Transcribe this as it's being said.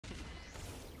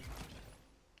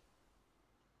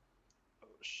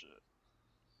shit.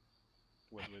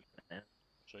 Wait.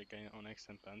 Should I gain on X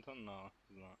and Pantho? No,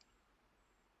 he's not.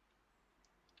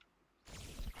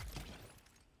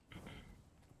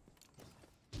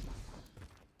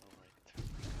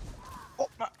 Oh,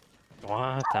 ma.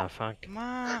 What the fuck?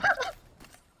 Ma.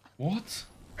 What?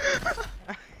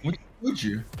 What did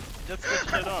you? Just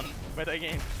switch it on. Wait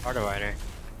again. Hard divider.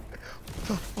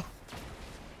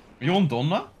 You on done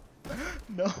that?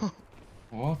 No.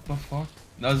 What the fuck?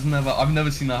 That's never. I've never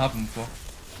seen that happen before.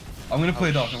 I'm gonna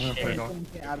play dark. I'm gonna play shit. dark.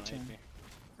 Out of chain.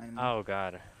 Oh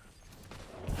god.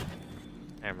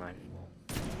 Never mind.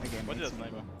 Again, What is that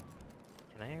sniper?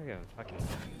 Can I even fucking...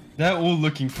 They're all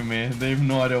looking for me. They have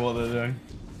no idea what they're doing.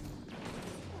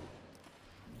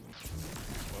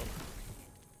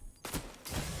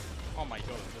 Oh my god,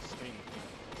 the screen.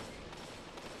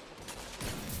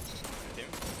 Him?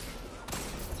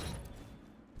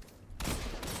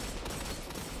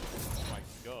 Oh my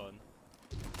god.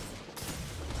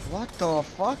 What the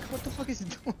fuck? What the fuck is he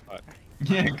doing?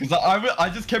 Yeah, because I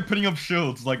just kept putting up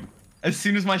shields. Like, as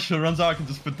soon as my shield runs out, I can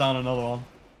just put down another one.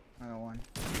 Another one.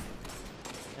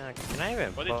 Yeah, can I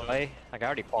even What did you play? Like I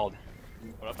already qualified.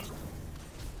 What happened?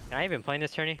 Can I even play in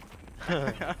this tourney?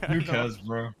 Who cares,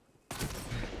 bro?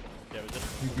 Yeah, we just.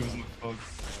 Who gives a fuck?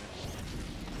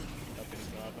 Nothing's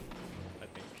gonna happen. I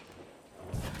think.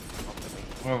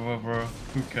 Whatever, bro.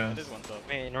 Who It cares? is one top.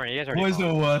 Wait, Norton, you guys already What is the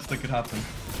qualified. worst that could happen?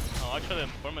 Oh, actually,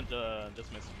 Foreman just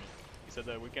messaged me. He said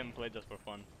that we can play just for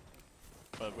fun.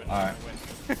 But we're not Alright.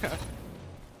 gonna win.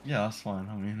 Yeah, that's fine.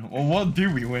 I mean, well, what do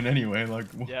we win anyway? Like,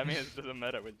 what? Yeah, I mean, it doesn't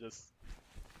matter. We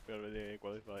already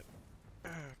qualified.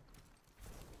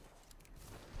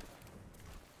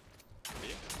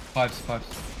 Pipes.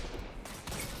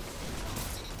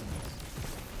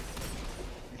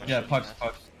 Yeah, pipes.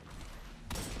 I'm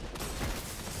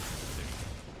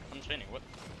training. What?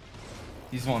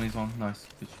 He's one. Nice.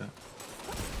 Good shot.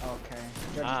 Okay.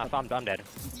 Ah, I'm dead.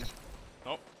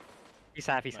 Nope. He's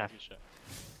half. Nice, good shot.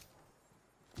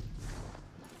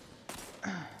 Oh,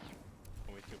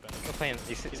 wait, too bad. We're playing.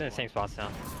 He's in the same spots now.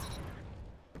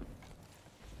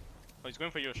 Oh, he's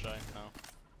going for your shy now.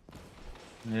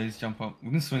 Yeah, he's jump up.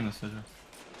 We can swing this, Sergio.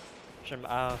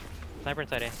 Sniper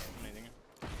inside A. Amazing.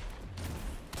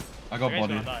 I got You guys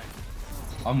body. gonna die.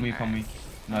 I'm weak.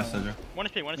 Nice, Sergio. 1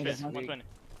 HP, 1 HP, Niggas, 120.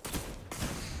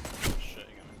 Shit, you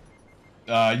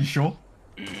got me. You sure?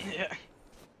 Yeah.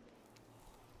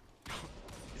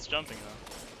 He's jumping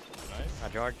now.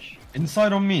 Nice. George.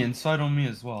 Inside on me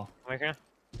as well. Come here.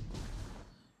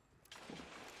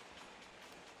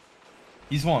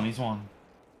 He's one.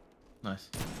 Nice.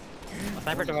 A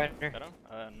sniper divider. Got him?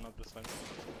 Not this time.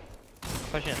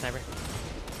 Pushing a sniper.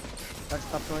 Judge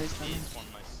top toys. He's one,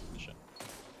 nice. Good shot.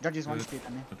 Judge is one Good. speed, I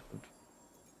mean. Good.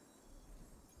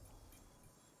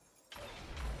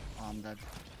 Oh, I'm dead.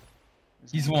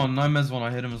 He's one. I'm as one.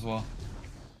 I hit him as well.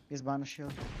 He's behind the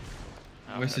shield.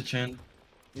 Where's the chain?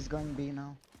 He's going B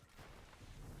now.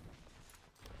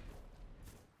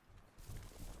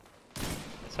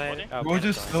 Side. Oh, We're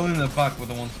just still in the back with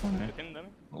the 120. Hit him, demi?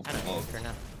 Oh, I don't know. fuck. For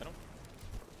now.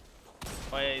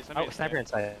 Oh, yeah, he's Oh, sniper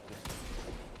inside.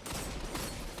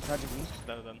 Judge B.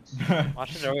 Done.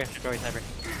 Watch the doorway. Doorway sniper.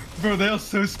 Bro, they are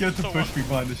so scared to So push what? me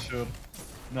behind the shield.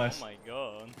 Nice. Oh my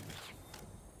god.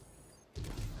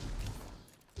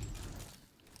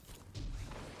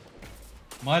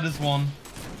 Midas one.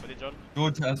 What did John?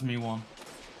 George has me one.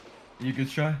 You good,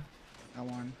 Shy? I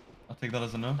won. I'll take that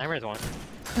as a no. Sniper is one.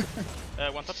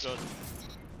 One top good.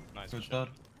 Nice. Good shot. dad.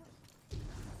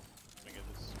 Let me get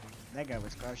this. That guy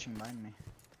was crouching behind me.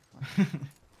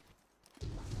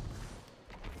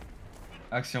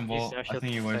 Axiom ball. He's no I shield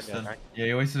think he inside wasted. there, right? Yeah,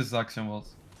 he wasted his axiom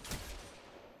balls.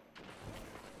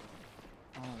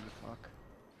 Holy fuck.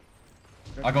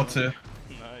 I got two.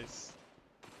 Nice.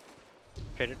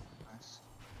 Traded. Nice.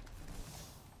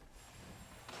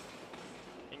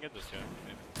 You can get this, yeah.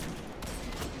 Maybe.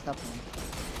 He's top one.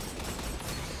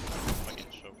 Fucking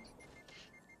choked.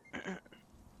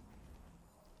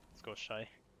 Let's go shy.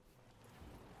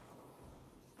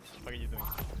 What the fuck are you doing?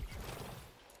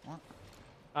 What?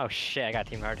 Oh shit! I got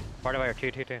team guard. Part of our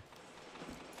 2-2-2. How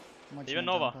much Even you jump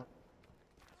Nova. up?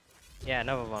 Yeah,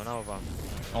 Nova bomb.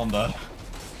 On that.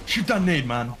 Shoot that nade,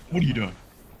 man. What are you doing?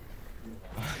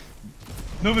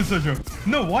 No, Sergio.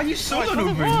 No, why are you Oh, I soloed told him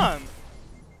over? one!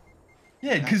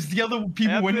 Yeah, because the other I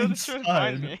people had went the other student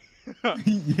behind inside.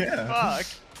 me. Yeah. Fuck!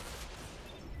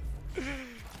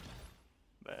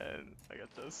 Man, I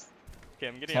got this. Okay,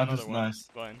 I'm getting That another is one. nice.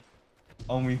 Fine,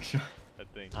 On weak shot. I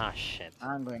think. Ah shit.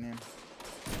 I'm going in.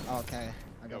 Okay,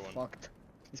 I got Go on. fucked.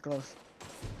 He's close.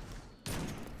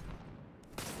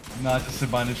 Nah, just sit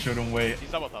behind the shield and wait.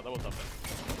 He's double top then. Got him.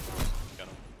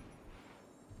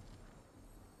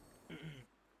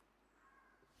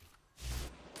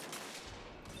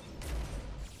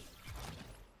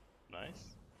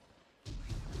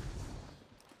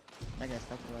 That guy's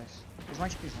stuck twice. He's 1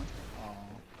 HP, he's 1 HP. Oh.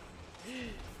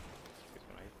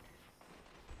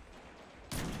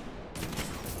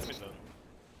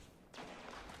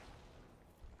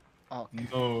 Oh, okay.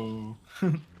 No.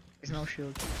 There's no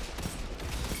shield.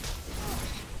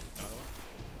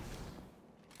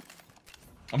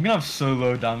 I'm gonna have so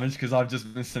low damage because I've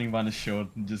just been sitting behind a shield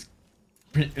and just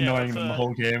annoying that's, them the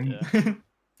whole game. yeah.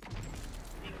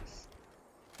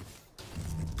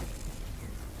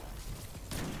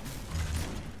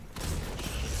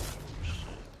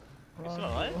 You still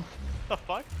alive? What the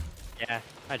fuck? Yeah,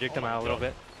 I juked Oh him my out a little God.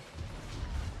 bit.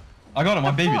 I got him,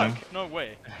 I babied him. Fuck? No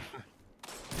way.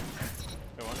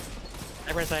 Go on.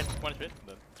 Sniper inside. One hit.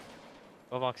 Dead.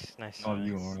 Wall box, nice. Oh, Nice.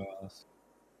 you are ass.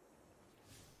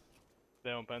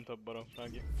 They're on Pantho bottom.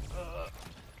 Thank you.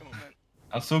 Come on, man.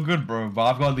 That's so good, bro. But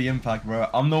I've got the impact, bro.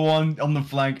 I'm the one on the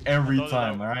flank every I told you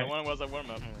time, that alright? The one was a warm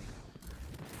up.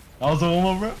 I was a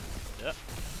woman, bro. Yeah.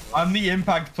 I'm the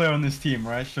impact player on this team,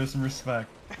 right? Show some respect.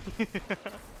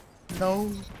 No.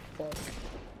 Fuck.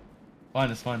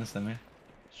 Finest, then, man.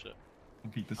 Shit.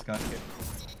 I'll beat this guy. Okay.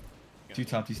 Two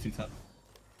tap, he's two tap.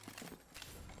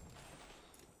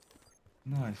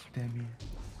 Nice, demi.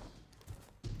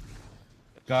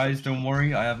 Guys, don't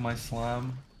worry, I have my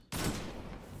slam. Go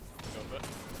for it.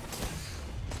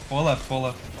 Fall left, fall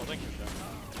left. Oh, thank you,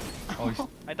 Sean. Oh, he's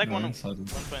I take no, one. inside him.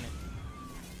 120.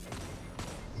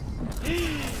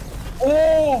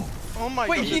 Oh! Oh my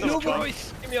Wait, god. he this is knew, a try.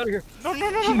 Boys, get me out of here. No, no,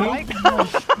 no, He no, no.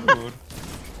 knows my shield.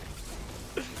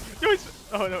 Yo, it's...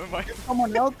 Oh, never mind.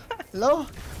 Someone help. Hello?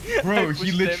 Bro, I he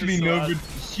pushed literally Demi so hard.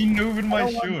 he novid my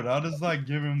don't want- shield. How does that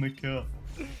give him the kill?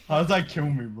 How does that kill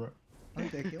me, bro? I'll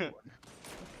take you one.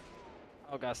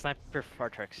 Oh god, sniper far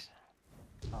tricks.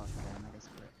 Oh, okay, I guess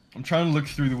great. I'm trying to look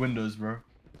through the windows, bro.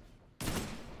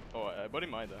 Oh, I body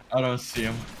might die. I don't see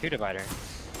him. Two divider.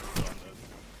 Oh, I'm dead.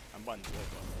 I'm banned.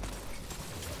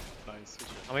 Nice. Good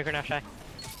shit. I'm waiting for now, Shy.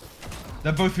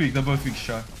 They're both weak,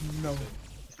 shy. No.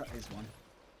 He's one.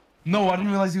 No, I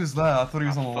didn't realize he was there. I thought he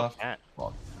was on the Fuck left. that.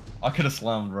 Fuck. I could have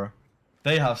slammed, bro.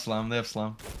 They have slam, Oh. GG,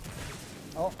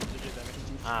 damage.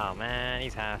 Oh man,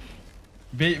 he's half.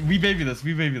 We baby this,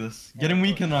 Get him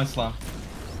weak and I slam.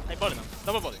 Hey, body now.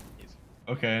 Double body. Easy.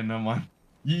 Okay, never mind.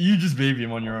 You just baby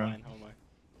him on your Oh, own. mine, oh, mine.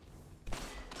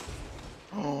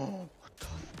 Oh. What the?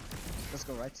 Let's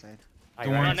go right side. I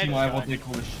Don't got worry, it. team, this I guy. will take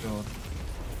all the shield.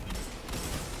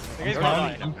 The guy's I'm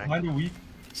gonna fine. die. I'm kinda weak.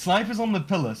 Sniper's on the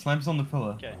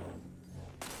pillar, Okay.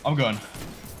 I'm going.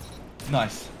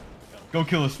 Nice. Go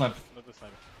kill the sniper. Not the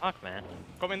sniper. Fuck man.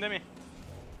 Come in, Demi.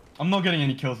 I'm not getting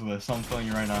any kills with this, I'm telling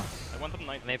you right now. I want them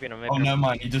 90. Maybe no, maybe Oh, no. never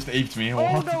mind, he just aped me. Oh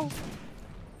What? no!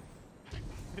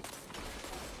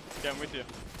 Yeah, I'm with you.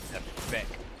 Back.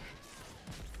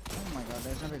 Oh my god,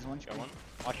 there's nobody's one Got HP. one.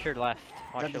 Watch your left.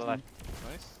 Watch That your is left.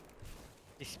 Nice.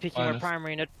 He's speaking our Minus.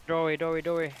 primary in the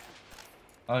doorway.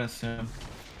 I didn't see him.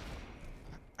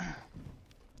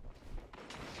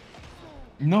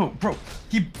 No, bro,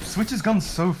 he switches guns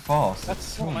so fast. That's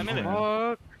so my annoying. minute.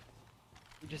 Fuck.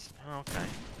 You just, oh, okay.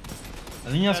 I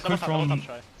think he has quick double on. tap,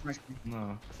 try. Nice.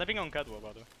 No. Stepping on catwalk,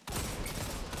 by the way.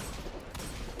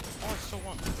 Oh, it's so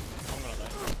one. I'm gonna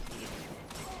die.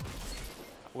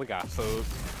 We got food.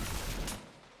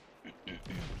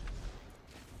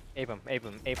 Ape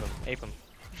him.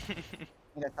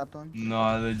 You got tapped on?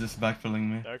 No, they're just backfilling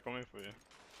me. They're coming for you.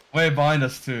 Wait, behind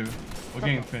us too. We're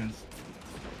getting pins.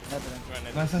 Evident.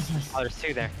 Grenade. Nice. Oh, there's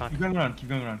two there. Fuck. Keep going around.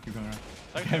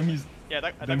 That- Demi's Yeah,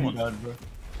 that Demi one. died, bro.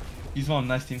 He's one.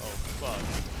 Nice team. Oh,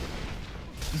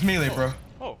 fuck. Just melee, bro.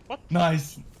 Oh, what?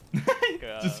 Nice.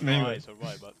 Okay, Just no, I melee.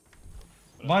 survived, but...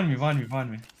 Bind me.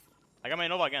 I got my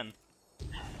Nova again.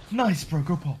 Nice, bro.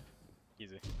 Go pop.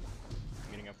 Easy.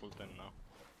 I'm getting a full 10 now.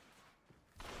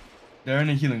 They're in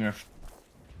a healing rift.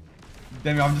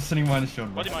 Demi, I'm just sitting behind the shield,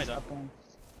 bro. What am I done? Tapped on.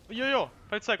 Yo,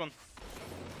 5 seconds.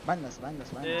 Bind us.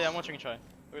 Yeah, I'm watching try.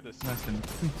 Look at this. Nice, Demi.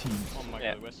 Good team. Oh my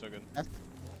Yeah. god, we're so good. Never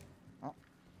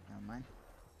mind.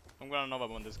 I'm gonna Nova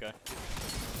bomb this guy.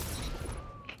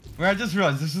 Wait, I just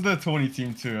realized this is the Tourney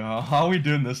team too. How are we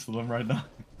doing this to them right now?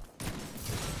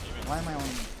 Why am I on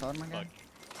Tourney again?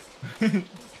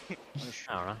 Oh, shit.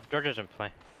 I don't know. George doesn't play.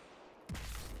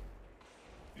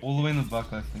 All the way in the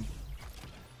back, I think.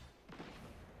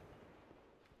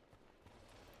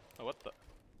 Oh, what the?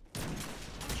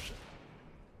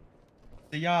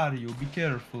 Yario, be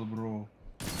careful, bro.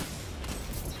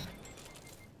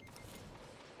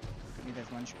 Maybe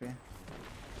there's one HP.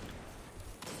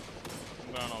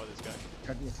 I'm gonna Nova this guy.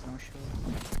 Got the snow shield.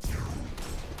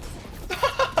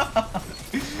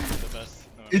 The best.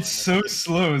 No, It's so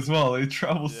slow as well. It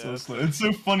travels Yeah, so it's slow. like- It's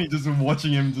so funny just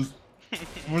watching him just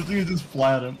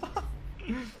fly at him.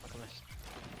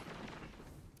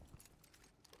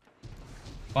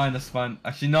 Fine, that's fine.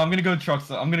 Actually, no, I'm gonna go trucks.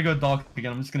 I'm gonna go dark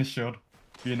again. I'm just gonna shield.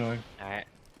 Be annoying. Alright.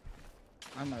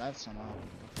 I'm alive somehow.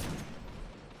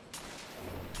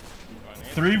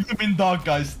 Grenade. 3 of them in dark,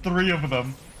 guys. 3 of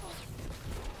them.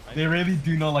 They really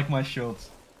do not like my shields.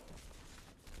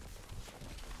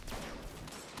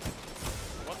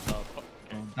 What the fuck?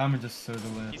 Okay. Oh, damage is so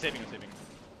delayed. He's saving, he's saving.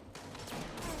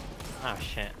 Oh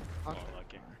shit. Oh,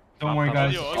 lucky. Don't worry,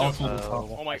 guys. Audio, audio. I'll hold this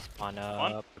up. Oh my. Spawn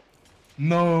One? up.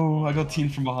 No, I got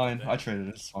teamed from behind. I traded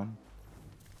it. It's fine.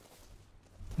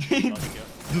 Lucky.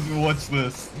 Just watch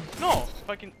this. No!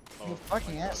 Fucking. You Oh,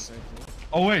 fucking ass, dude.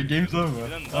 Oh wait, game's you over.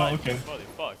 didn't Oh, die. okay. Holy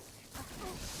fuck.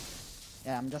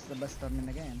 Yeah, I'm just the best storm in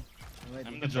the game. Already.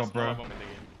 I'm the Good job, best bro. Nova bomb in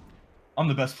I'm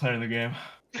the best player in the game.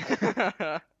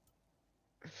 the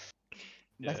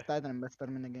game. Best Titan and best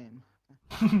storm in the game.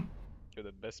 You're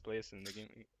the best players in the game.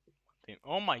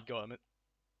 Oh my god, man.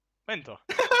 Pantho.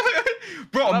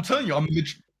 Bro, I'm telling you,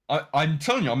 I'm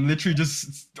telling you, I'm literally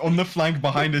just on the flank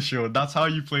behind the shield. That's how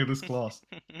you play this class.